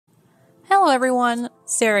Hello everyone,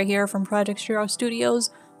 Sarah here from Project Shiro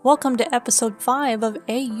Studios. Welcome to episode 5 of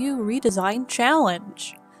AU Redesign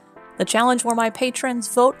Challenge. The challenge where my patrons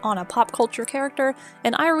vote on a pop culture character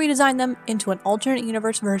and I redesign them into an alternate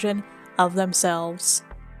universe version of themselves.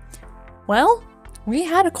 Well, we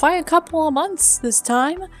had a quiet couple of months this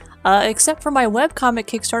time, except for my webcomic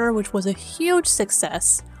Kickstarter, which was a huge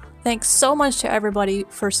success. Thanks so much to everybody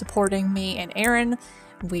for supporting me and Aaron.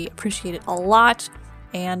 We appreciate it a lot.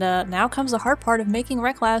 And now comes the hard part of making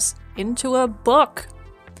Reclass into a book.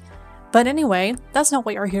 But anyway, that's not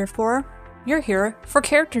what you're here for. You're here for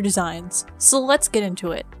character designs, so let's get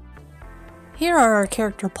into it. Here are our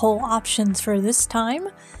character poll options for this time.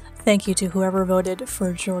 Thank you to whoever voted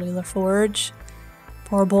for Jordy LaForge.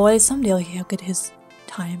 Poor boy, someday he'll get his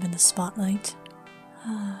time in the spotlight.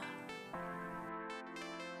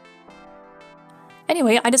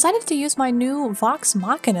 Anyway, I decided to use my new Vox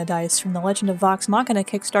Machina dice from the Legend of Vox Machina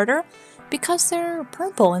Kickstarter because they're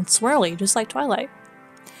purple and swirly, just like Twilight.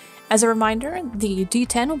 As a reminder, the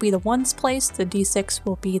D10 will be the ones place, the D6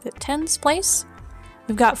 will be the tens place.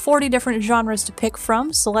 We've got 40 different genres to pick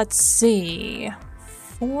from, so let's see.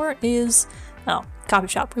 4 is... oh, coffee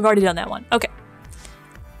shop. We've already done that one. Okay.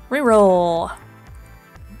 Reroll.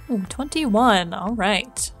 Ooh, 21.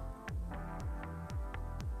 Alright.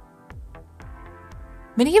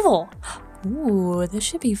 Medieval! Ooh, this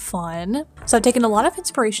should be fun. So I've taken a lot of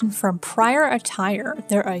inspiration from Prior Attire.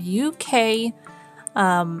 They're a UK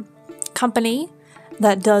company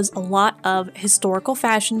that does a lot of historical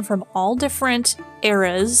fashion from all different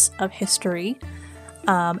eras of history.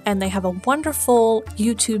 And they have a wonderful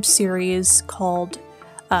YouTube series called,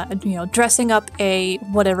 dressing up a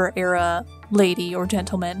whatever era lady or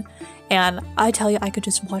gentleman. And I tell you, I could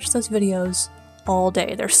just watch those videos all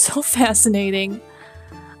day. They're so fascinating.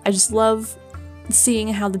 I just love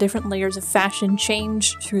seeing how the different layers of fashion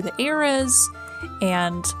change through the eras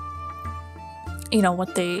and, you know,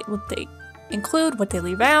 what they include, what they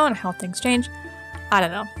leave out, and how things change. I don't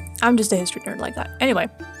know. I'm just a history nerd like that. Anyway,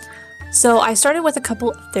 so I started with a couple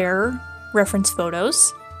of their reference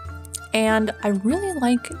photos, and I really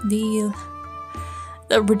like the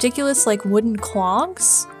ridiculous, like, wooden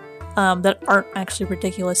clogs that aren't actually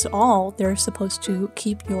ridiculous at all. They're supposed to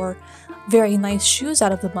keep your very nice shoes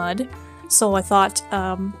out of the mud. So I thought,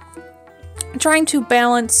 trying to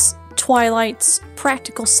balance Twilight's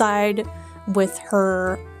practical side with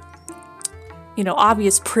her,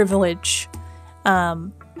 obvious privilege,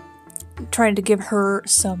 trying to give her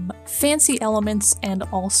some fancy elements and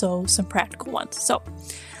also some practical ones. So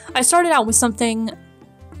I started out with something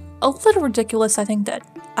a little ridiculous, I think, that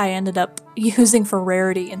I ended up using for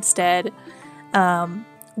rarity instead.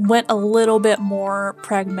 Went a little bit more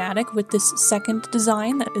pragmatic with this second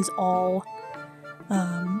design that is all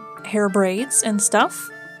hair braids and stuff.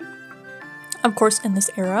 Of course, in this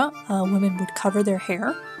era, women would cover their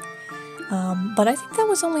hair. But I think that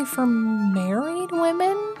was only for married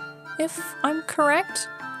women, if I'm correct.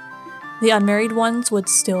 The unmarried ones would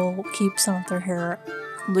still keep some of their hair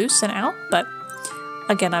loose and out, but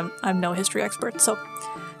again, I'm no history expert, so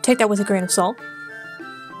take that with a grain of salt.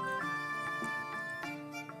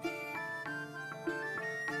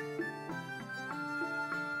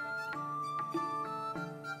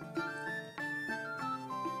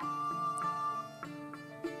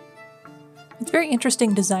 It's very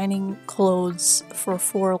interesting designing clothes for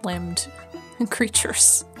four-limbed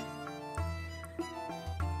creatures.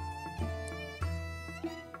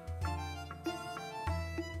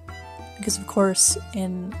 Because of course,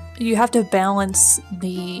 you have to balance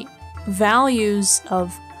the values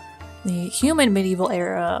of the human medieval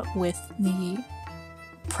era with the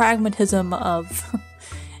pragmatism of,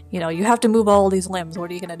 you have to move all these limbs.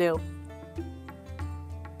 What are you gonna do?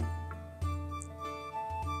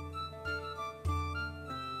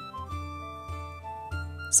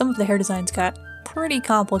 Some of the hair designs got pretty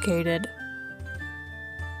complicated.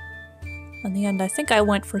 In the end, I think I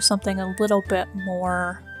went for something a little bit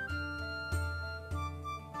more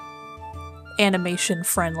animation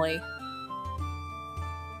friendly.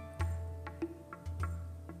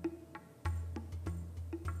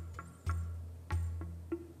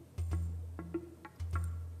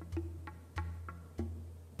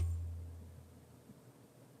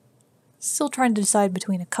 Still trying to decide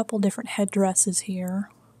between a couple different headdresses here.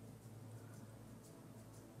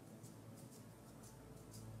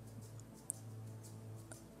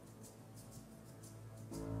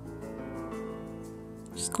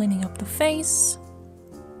 Just cleaning up the face.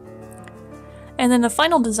 And then the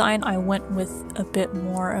final design, I went with a bit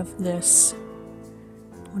more of this,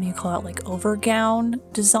 what do you call it, like overgown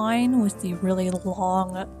design with the really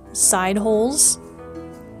long side holes.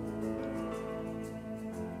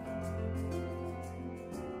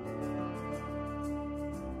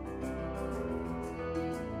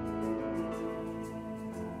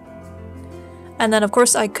 And then of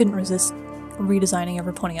course I couldn't resist redesigning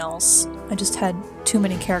every pony else. I just had too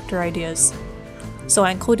many character ideas. So I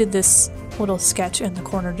included this little sketch in the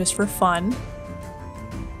corner just for fun.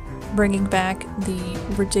 Bringing back the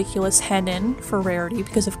ridiculous Henin for rarity,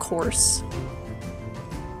 because of course.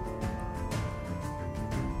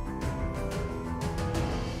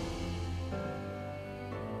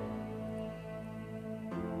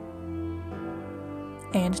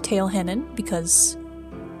 And Tail Henin, because,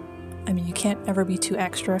 I mean, you can't ever be too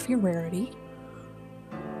extra if you're rarity.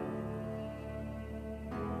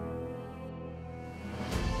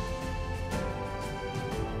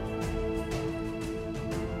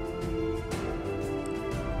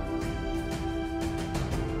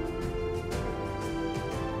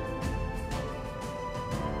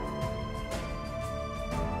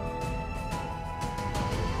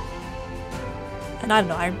 And I don't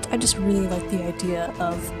know, I just really like the idea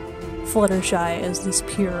of Fluttershy as this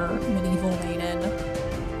pure medieval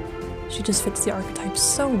maiden. She just fits the archetype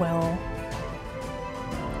so well.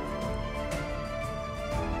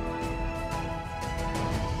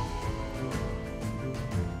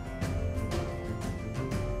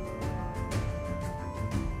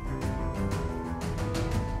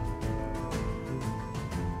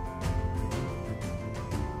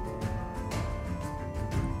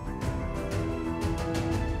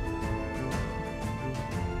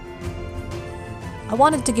 I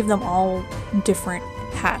wanted to give them all different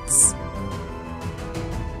hats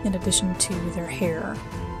in addition to their hair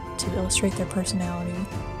to illustrate their personality.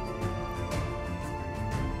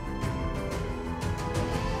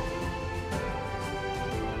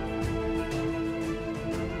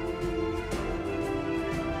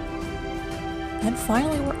 And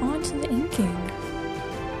finally we're on to the inking.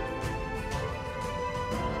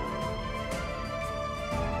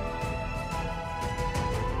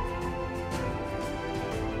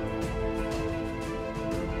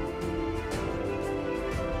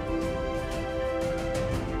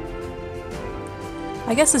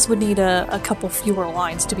 I guess this would need a couple fewer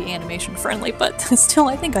lines to be animation friendly, but still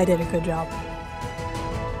I think I did a good job.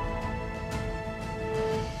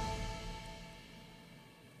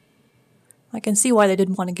 I can see why they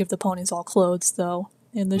didn't want to give the ponies all clothes, though,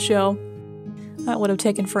 in the show. That would have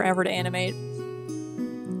taken forever to animate.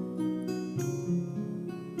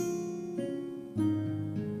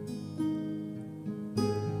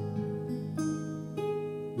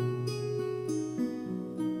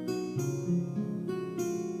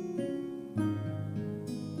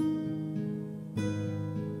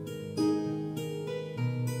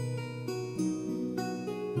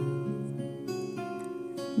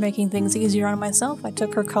 Making things easier on myself, I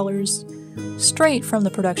took her colors straight from the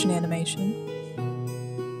production animation.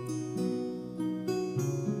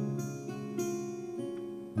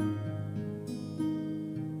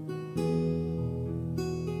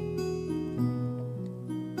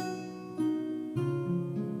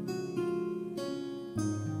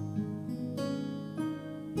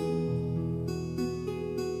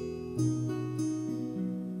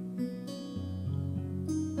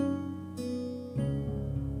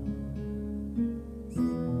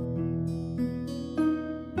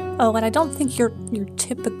 Oh, and I don't think your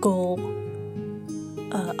typical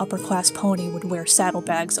upper-class pony would wear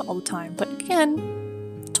saddlebags all the time, but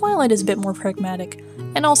again, Twilight is a bit more pragmatic,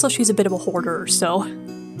 and also she's a bit of a hoarder, so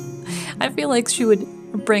I feel like she would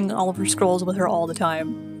bring all of her scrolls with her all the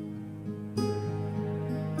time.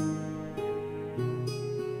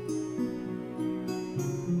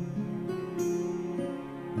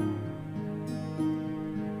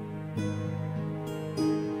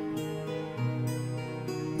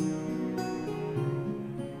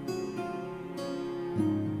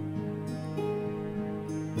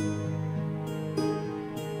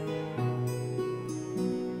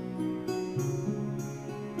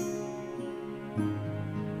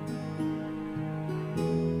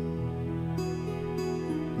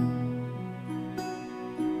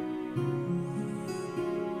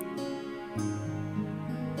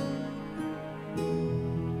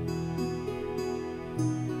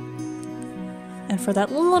 And for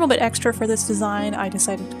that little bit extra for this design, I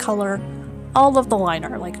decided to color all of the line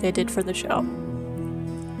art like they did for the show.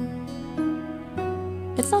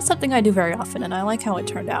 It's not something I do very often, and I like how it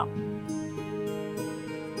turned out.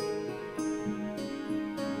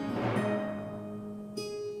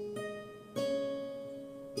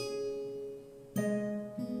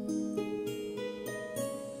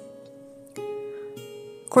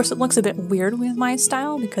 Of course, it looks a bit weird with my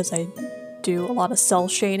style because I do a lot of cell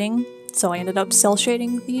shading. So I ended up cell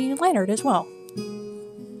shading the line art as well.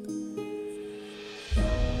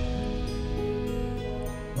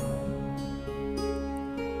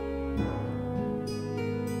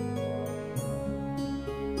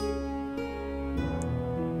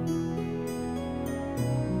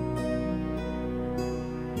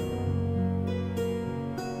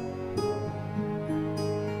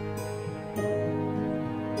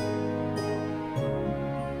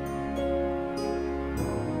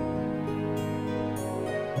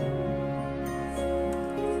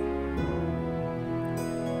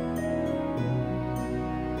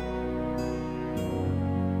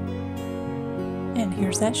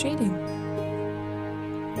 here's that shading.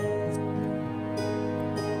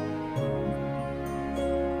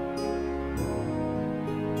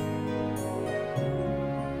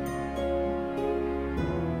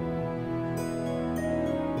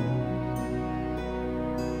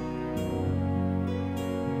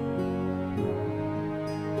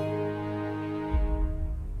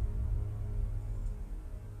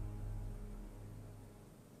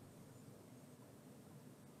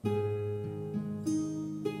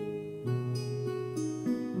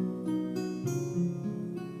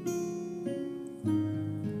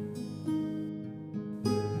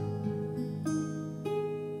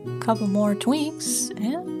 Couple more tweaks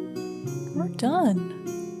and we're done.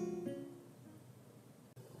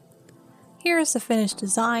 Here's the finished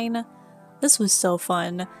design. This was so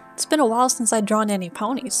fun. It's been a while since I'd drawn any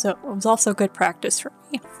ponies, so it was also good practice for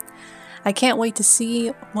me. I can't wait to see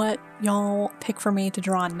what y'all pick for me to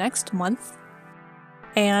draw next month.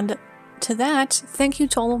 And to that, thank you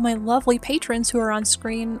to all of my lovely patrons who are on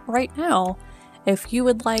screen right now. If you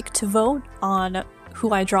would like to vote on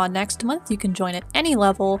who I draw next month, you can join at any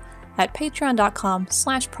level at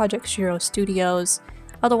patreon.com/ProjectShiro-Studios.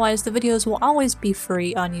 Otherwise, the videos will always be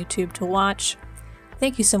free on YouTube to watch.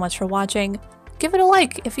 Thank you so much for watching. Give it a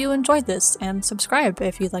like if you enjoyed this, and subscribe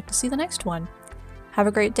if you'd like to see the next one. Have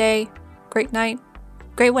a great day, great night,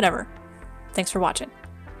 great whatever. Thanks for watching.